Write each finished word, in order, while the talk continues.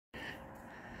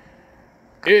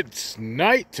It's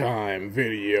nighttime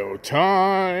video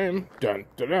time. Dun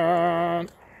dun dun.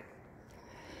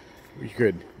 We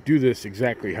could do this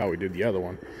exactly how we did the other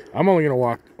one. I'm only going to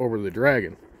walk over to the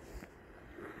dragon.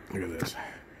 Look at this.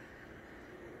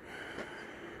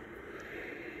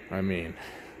 I mean,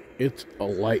 it's a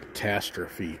light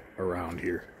catastrophe around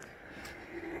here.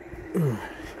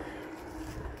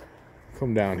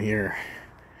 Come down here.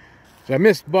 So I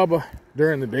missed Bubba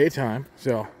during the daytime,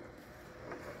 so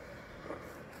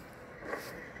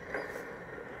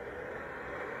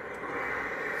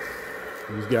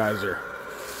these guys are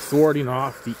thwarting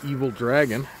off the evil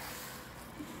dragon.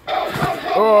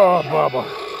 Oh, Bubba.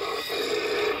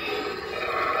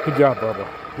 Good job, Bubba.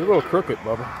 You're a little crooked,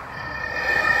 Bubba.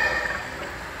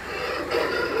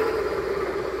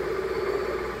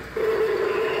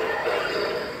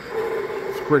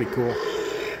 It's pretty cool.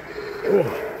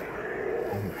 Oh.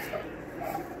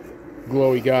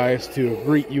 Glowy guys to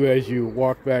greet you as you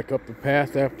walk back up the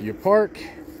path after you park.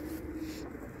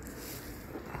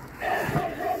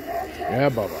 Yeah,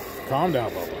 Bubba. Calm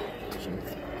down, Bubba. Some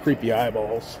creepy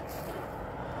eyeballs.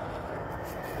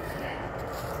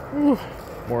 Whew.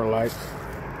 More lights.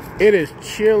 It is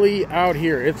chilly out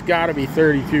here. It's got to be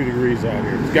 32 degrees out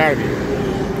here. It's got to be.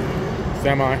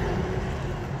 Semi.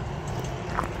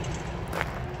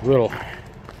 Little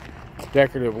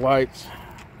decorative lights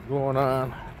going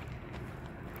on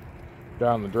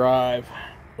down the drive.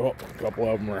 Oh, a couple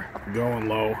of them are going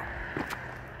low.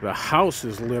 The house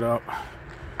is lit up.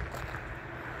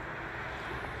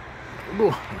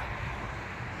 Ooh.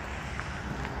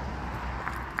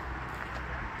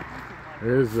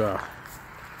 There's a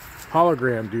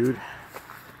hologram dude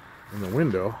in the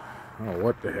window. I don't know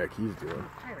what the heck he's doing.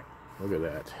 Look at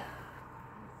that.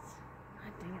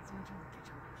 It's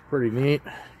pretty neat.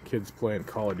 Kids playing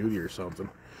Call of Duty or something.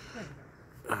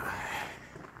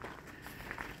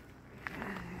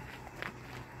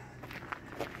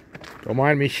 Don't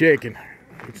mind me shaking.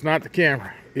 It's not the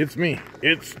camera. It's me.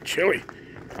 It's chilly.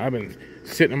 I've been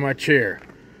sitting in my chair.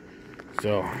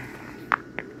 So,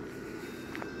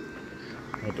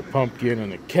 let the pumpkin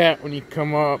and the cat, when you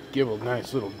come up, give a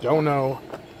nice little dono.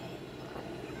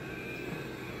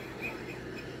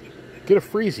 Get a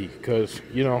freezy, because,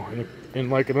 you know, in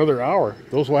like another hour,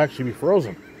 those will actually be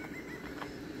frozen.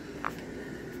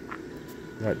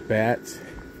 Got bats.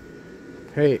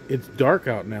 Hey, it's dark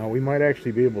out now. We might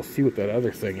actually be able to see what that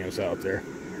other thing is out there.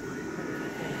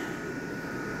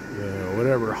 Yeah,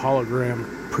 whatever hologram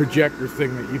projector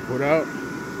thing that you put out.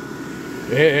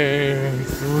 And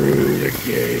through the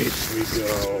gates we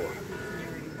go.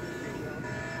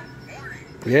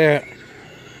 Yeah,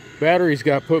 batteries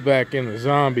got put back in the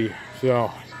zombie, so.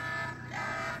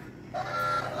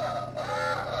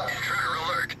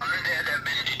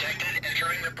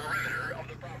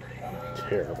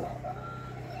 Terrible.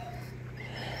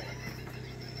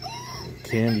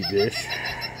 Candy dish.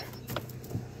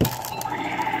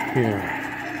 Yeah.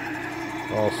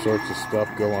 All sorts of stuff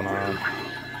going on.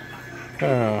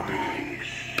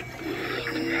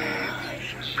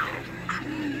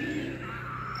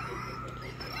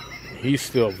 He's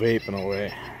still vaping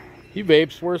away. He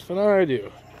vapes worse than I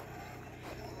do.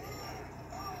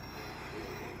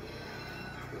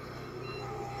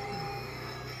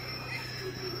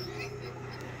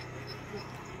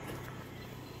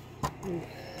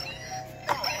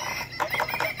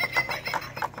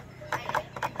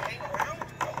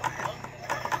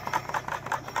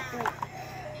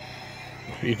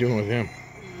 What are you doing with him?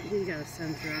 He got a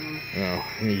sensor on him. Oh,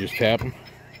 and you just tap him?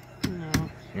 No.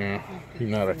 No, he's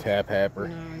not a tap happer.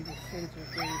 No, he just sensor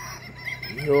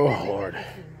things. Oh, Lord.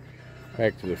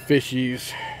 Back to the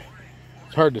fishies.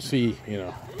 It's hard to see, you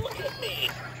know.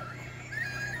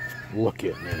 Look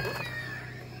at me.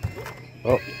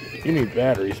 Oh, you need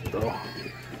batteries, bro.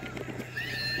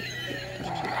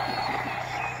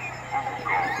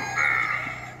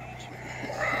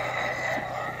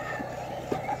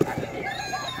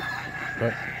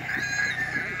 But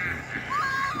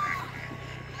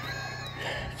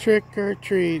trick or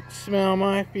treat, smell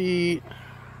my feet.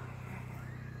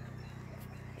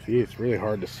 See, it's really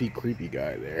hard to see creepy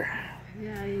guy there.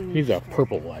 Yeah, he needs a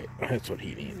purple light. That's what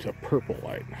he needs, a purple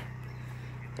light.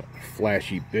 Got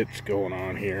flashy bits going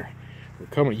on here. We're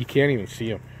coming, you can't even see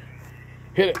him.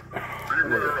 Hit it.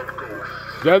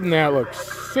 Doesn't that look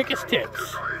sick as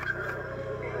tits?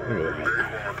 Look at that.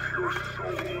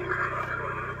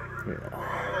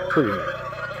 Yeah, pretty neat.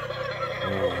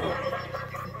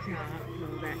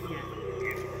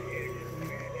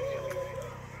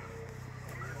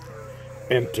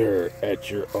 Enter at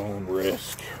your own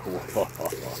risk.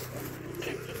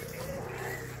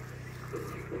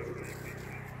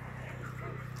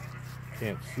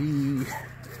 Can't see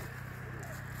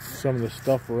some of the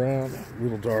stuff around. A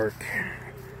little dark.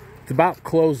 It's about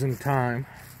closing time.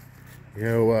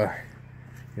 You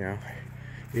know,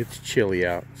 it's chilly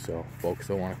out, so folks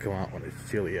don't want to come out when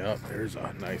it's chilly out. There's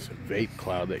a nice vape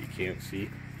cloud that you can't see.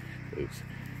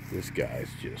 This guy's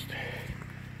just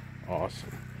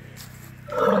awesome.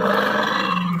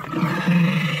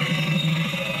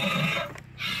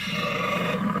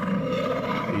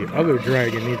 The other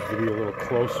dragon needs to be a little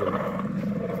closer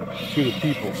to the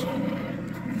peoples.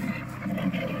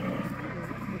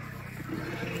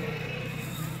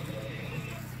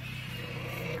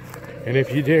 And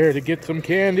if you dare to get some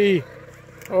candy,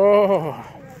 oh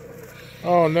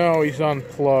no, he's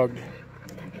unplugged.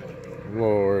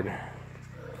 Lord.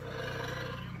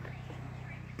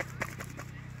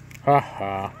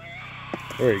 Ha.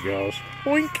 There he goes.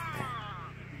 Boink.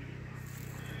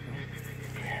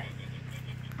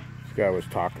 This guy was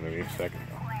talking to me a second ago.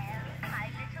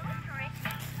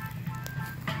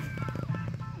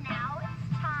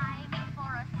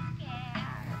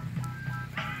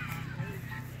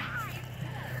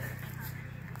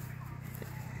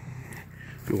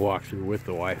 You walk through with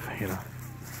the wife, you know.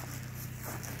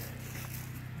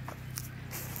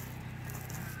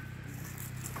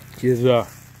 She's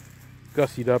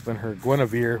gussied up in her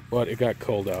Guinevere, but it got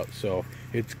cold out, so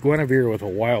it's Guinevere with a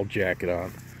wild jacket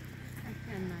on.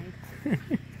 Nice.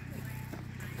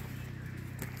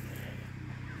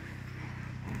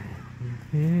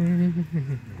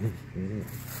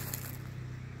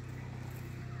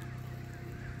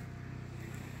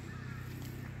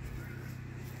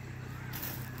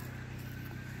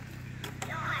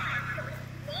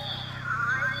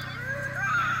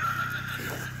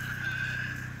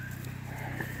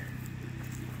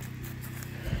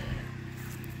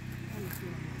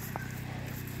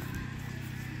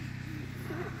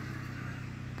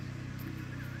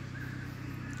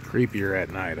 Creepier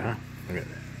at night, huh? Look at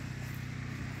that.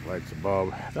 Lights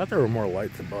above. I thought there were more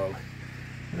lights above.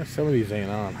 Some of these ain't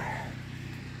on.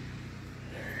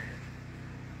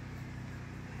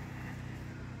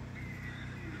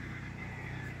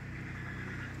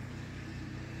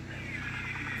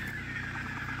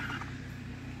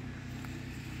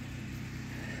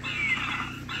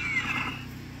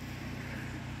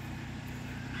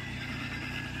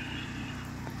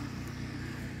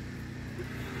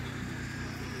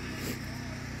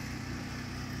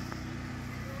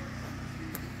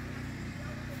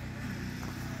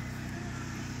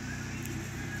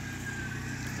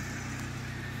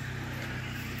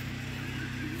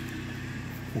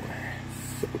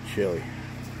 So chilly.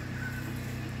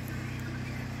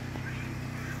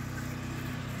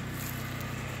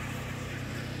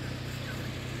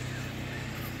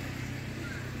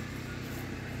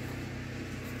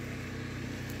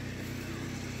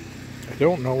 I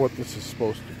don't know what this is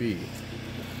supposed to be.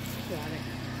 Aquatic.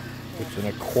 It's an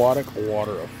aquatic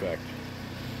water effect.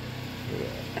 Look at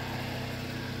that.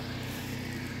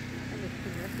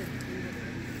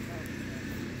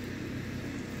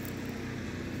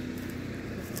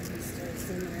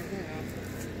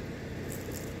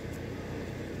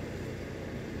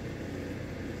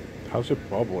 How's it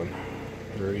bubbling?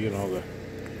 Or, you know, the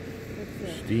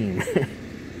steam.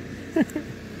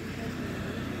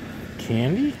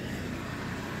 Candy?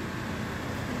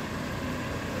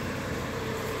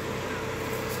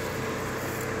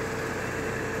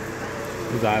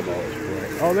 His eyeball is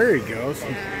bright. Oh, there he goes.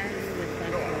 Storms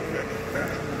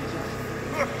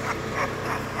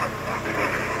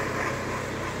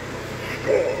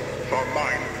are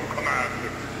mine to command.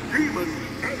 Demons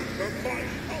enter my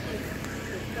palace.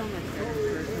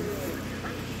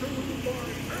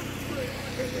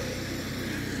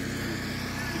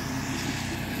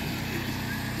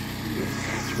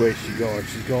 Which way is she going?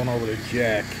 She's going over to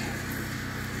Jack.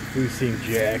 We've seen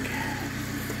Jack.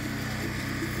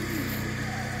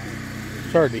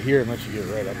 It's hard to hear unless you get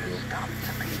right up to him.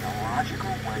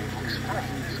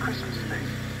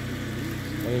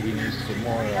 I think he needs some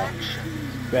more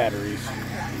batteries.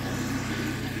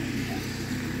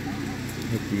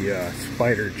 With the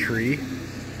spider tree.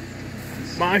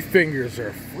 My fingers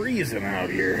are freezing out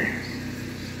here.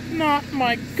 Not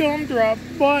my gumdrop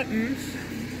buttons.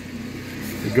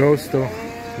 The ghost,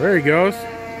 there he goes.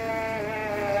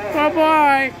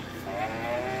 Bye-bye.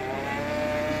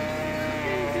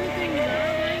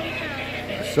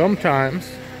 Sometimes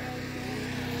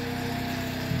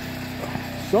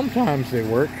they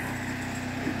work.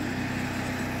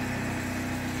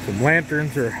 Some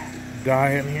lanterns are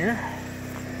dying here.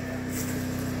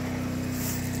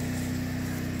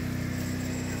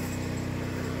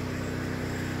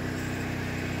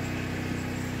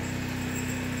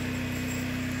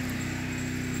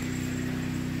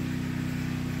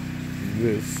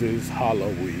 This is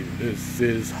Halloween. This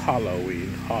is Halloween.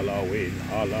 Halloween.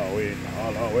 Halloween.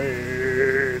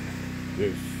 Halloween.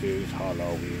 This is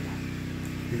Halloween.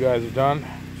 You guys are done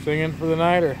singing for the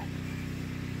night, or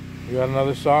you got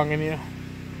another song in you?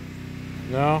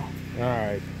 No?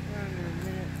 Alright. We're on a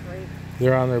minute break.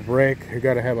 They're on their break. You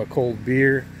gotta have a cold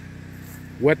beer.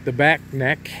 Wet the back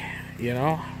neck, you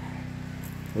know.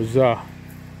 As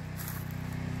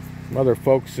other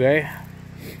folks say,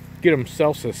 get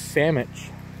themselves a sandwich.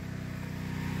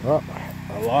 Oh,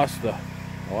 I lost the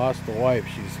wife.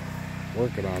 She's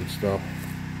working on stuff.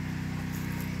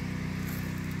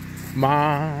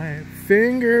 My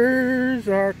fingers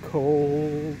are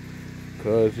cold,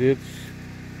 'cause it's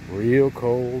real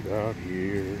cold out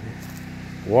here.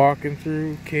 Walking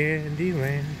through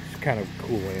Candyland. It's kind of a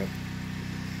cool lamp.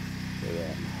 Look at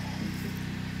that.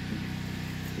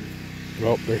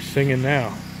 Oh, they're singing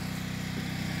now.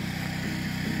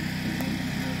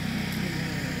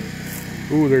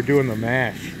 Ooh, they're doing the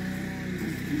mash.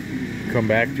 Come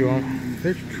back to them.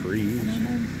 There's trees.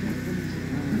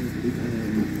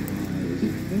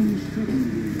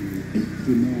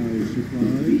 To my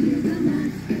surprise,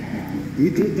 he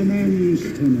did the man's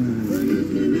tonight.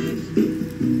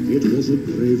 It was a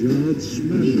graveyard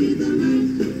smash.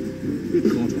 It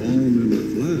caught on in a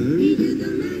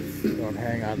flash. Don't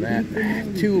hang on that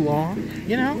too long,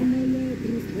 you know.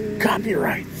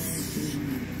 Copyrights.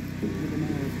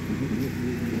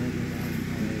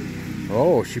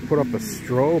 Oh, she put up a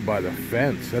strobe by the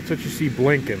fence. That's what you see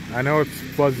blinking. I know it's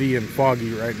fuzzy and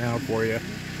foggy right now for you.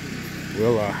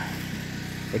 We'll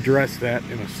address that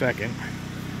in a second.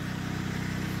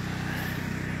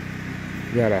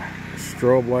 Got a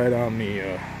strobe light on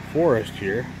the forest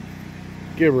here.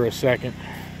 Give her a second.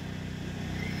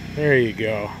 There you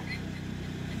go.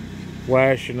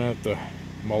 Flashing at the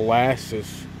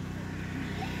molasses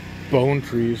bone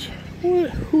trees.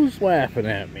 Who's laughing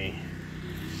at me?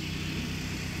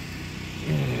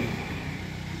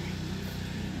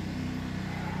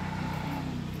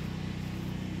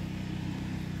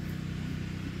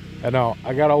 I know,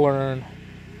 I gotta learn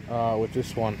with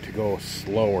this one to go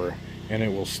slower, and it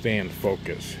will stay in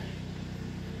focus.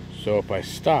 So if I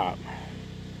stop,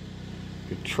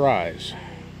 it tries.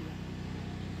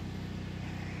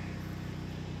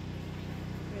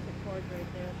 There's a cord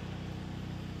right there.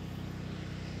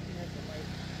 And that's a light.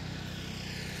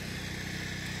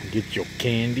 Get your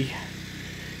candy.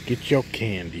 Get your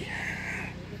candy. There's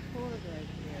a cord right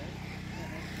there. But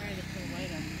I tried to put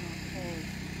light on it. It's not cold.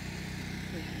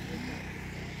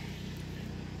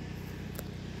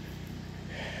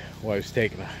 Wife's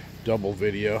taking a double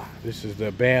video. This is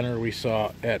the banner we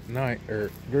saw at night, or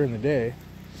during the day.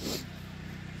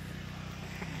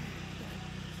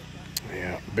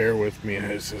 Yeah, bear with me.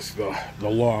 This is the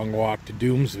long walk to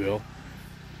Doomsville.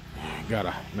 Got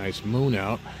a nice moon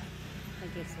out. I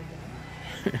guess it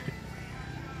does.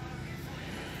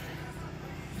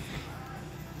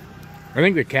 I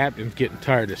think the captain's getting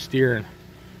tired of steering.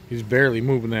 He's barely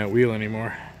moving that wheel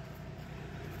anymore.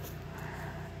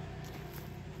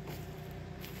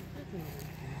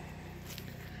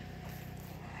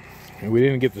 And we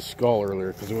didn't get the skull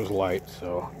earlier because it was light,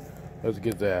 so let's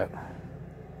get that.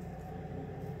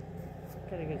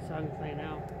 Got a good song to play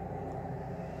now.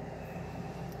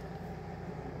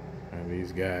 And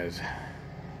these guys,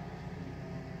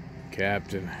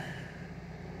 captain,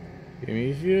 and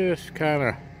he's just kind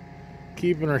of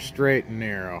keeping her straight and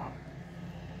narrow.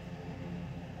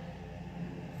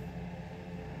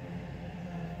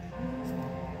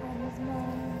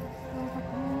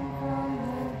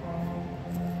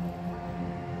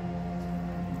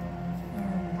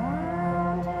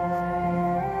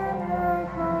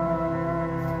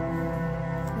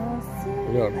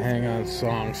 We don't hang on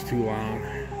songs too long.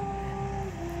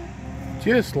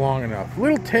 Just long enough.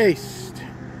 Little taste.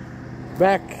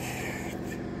 Back.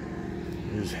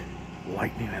 There's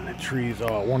lightning in the trees.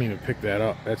 Oh, I won't even pick that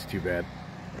up. That's too bad.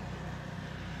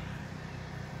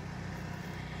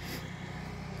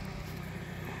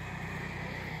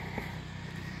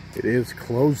 It is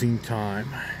closing time.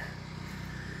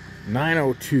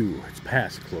 9:02. It's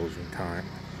past closing time.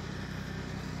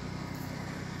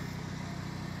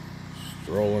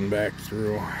 Strolling back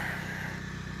through.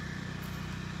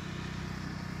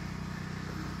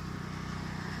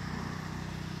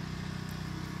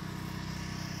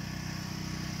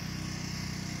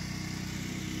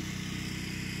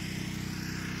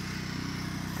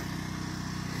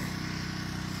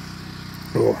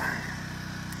 Oh,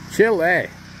 chilly.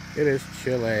 It is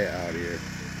chilly out here.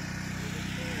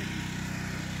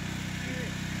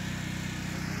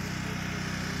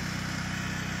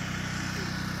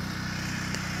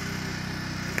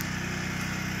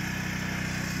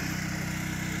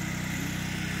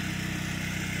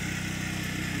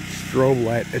 Strobe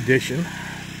light edition.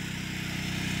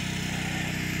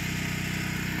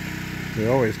 We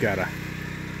always gotta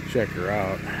check her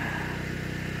out.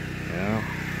 You know?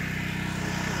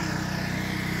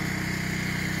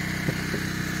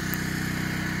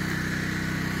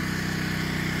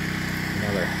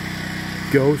 Another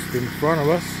ghost in front of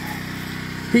us.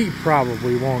 He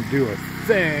probably won't do a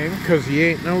thing because he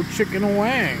ain't no chicken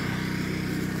wang. No,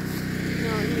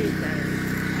 he is better.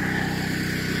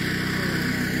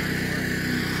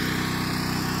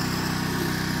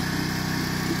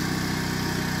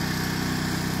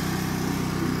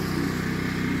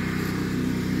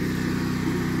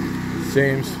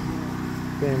 Same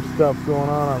stuff going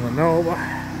on the Nova.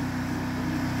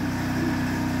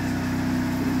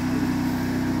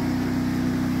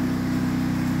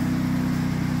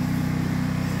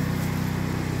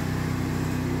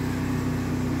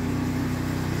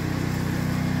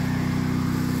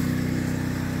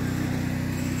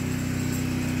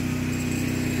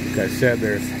 Like I said,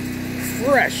 there's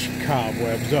fresh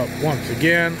cobwebs up once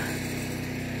again.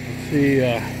 Let's see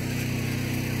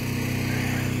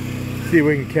if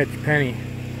we can catch Penny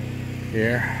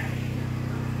here.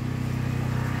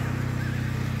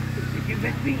 You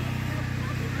bet me.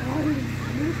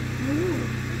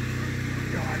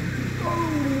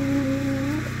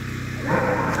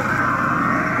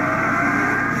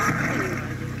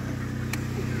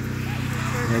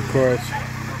 And of course,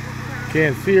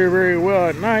 can't see her very well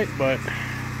at night, but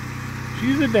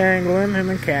she's a dangling and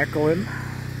a cackling.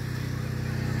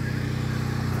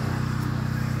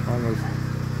 As long as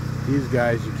these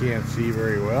guys you can't see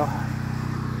very well.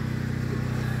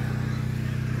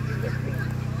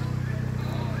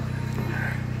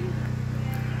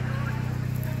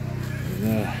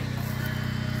 And,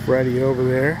 Freddy over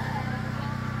there.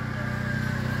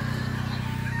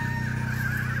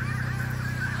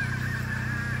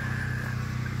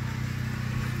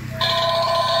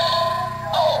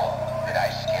 Did I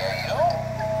scare you?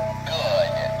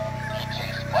 Good. You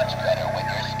taste much better when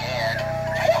you're scared.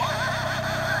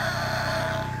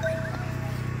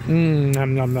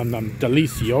 Nom nom nom nom,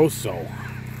 delicioso.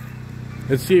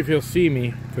 Let's see if he'll see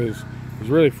me, because he's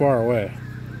really far away.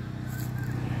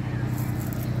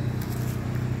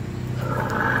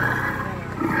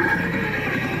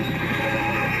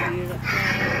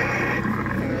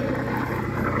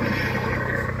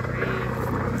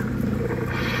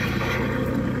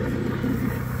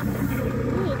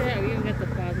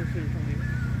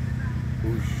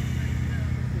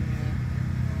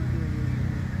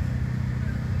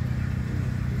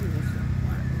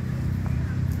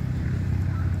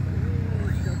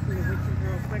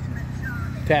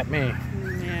 Tap me.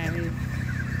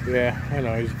 Yeah, I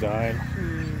know he's dying.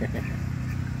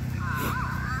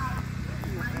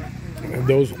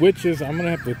 Those witches, I'm gonna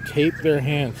have to tape their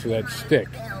hands so that stick.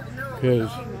 Because,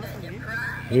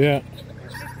 yeah.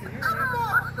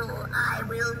 I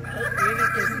will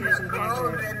take this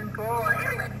golden boy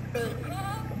with me.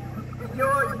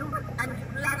 Your youth and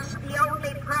flesh, the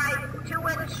only price to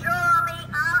ensure me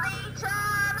of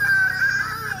eternal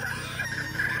life.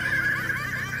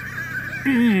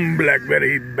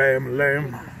 Blackberry bam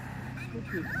lamb.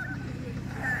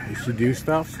 You should do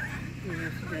stuff. Yeah,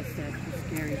 that's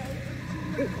scary.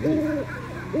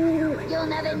 You'll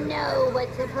never know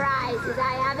what surprises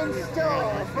I have in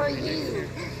store for you.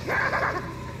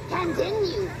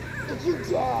 Continue, if you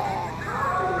dare.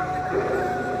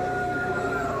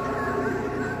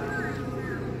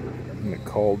 In the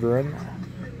cauldron.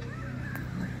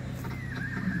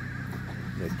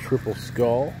 The triple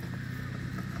skull.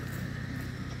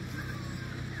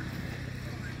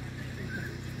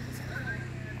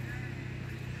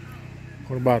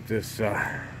 What about this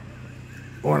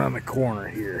one on the corner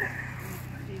here?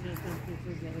 He just don't think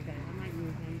he's the other guy. I might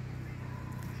move him.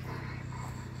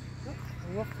 Oh,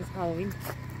 wolf is Halloween.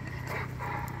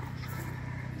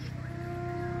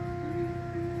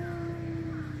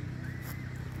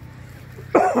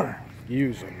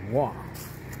 Excusez-moi.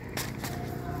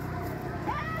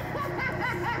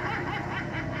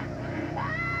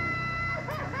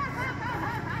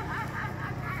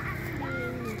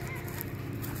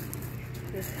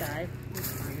 This guy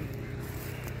is funny.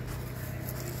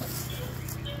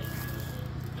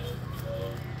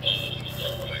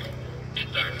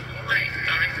 It's a great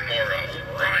night for a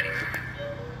ride.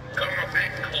 Come a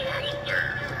bit closer.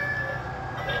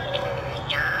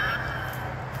 Closer.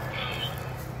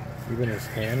 Even his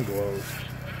hand glows.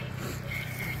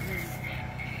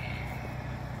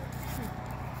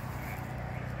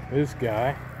 This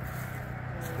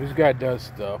guy does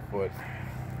stuff, but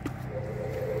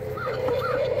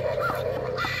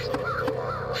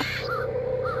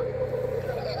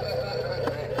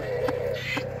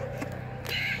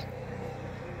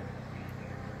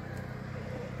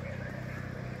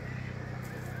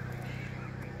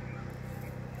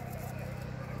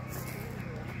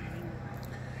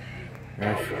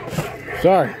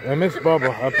Sorry, I missed Bubba.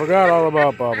 I forgot all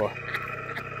about Bubba.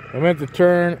 I meant to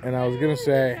turn, and I was gonna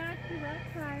say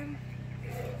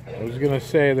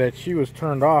that she was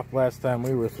turned off last time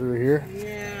we were through here.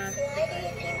 Yeah. I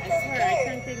swear, I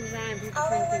turn things on, people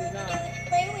turn things off.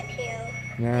 Play with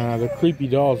you. Nah, they're creepy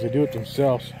dolls. They do it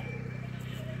themselves.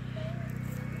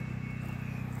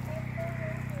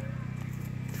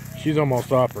 She's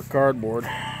almost off her cardboard.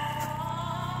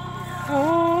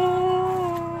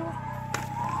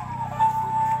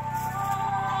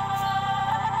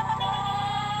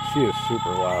 She is super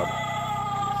loud.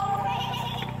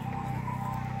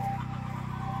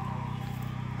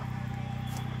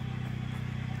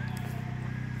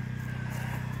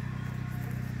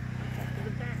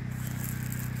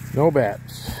 No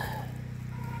bats.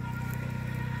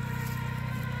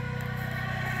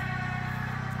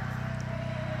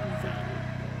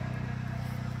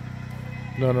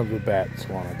 None of the bats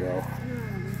want to go.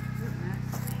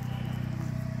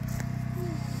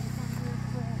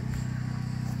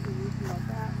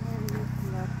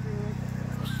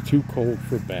 It's too cold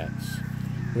for bats.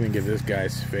 We didn't get this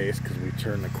guy's face because we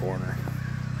turned the corner.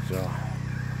 So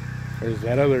there's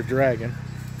that other dragon.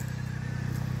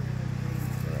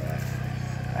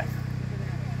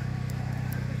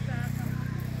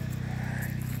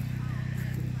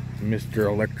 Mr.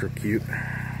 Electrocute.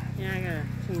 Yeah, I gotta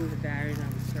change the batteries on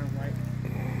the strobe light.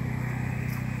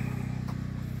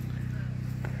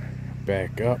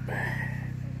 Back up.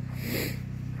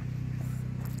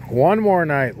 One more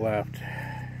night left.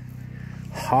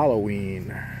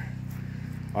 Halloween,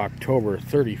 October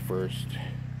 31st.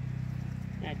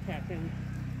 Yeah, tap in.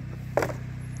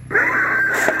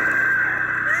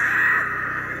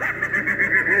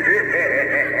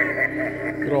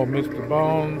 Good old Mr.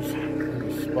 Bones and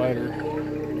the spider.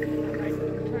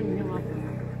 Turn him off.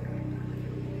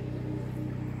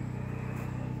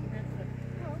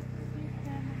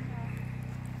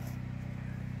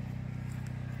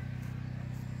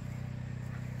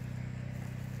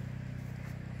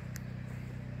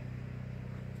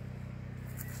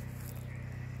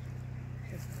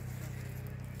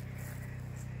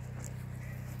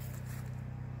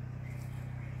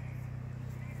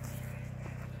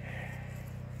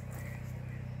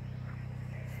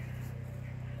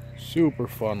 Super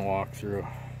fun walkthrough.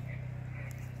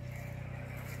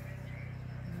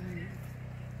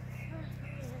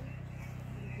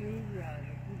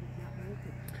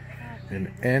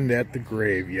 And end at the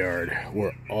graveyard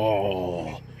where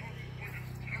all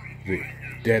the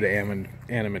dead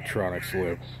animatronics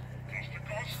live.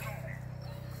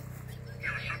 You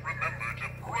should remember to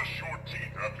brush your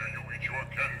teeth after you eat your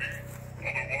candy.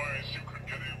 Otherwise, you could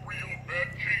get a real bad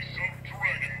case of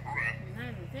dragon breath.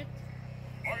 That is it.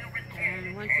 I recall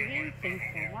And once again, thanks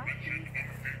for watching.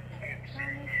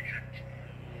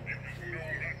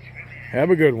 Have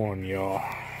a good one, y'all.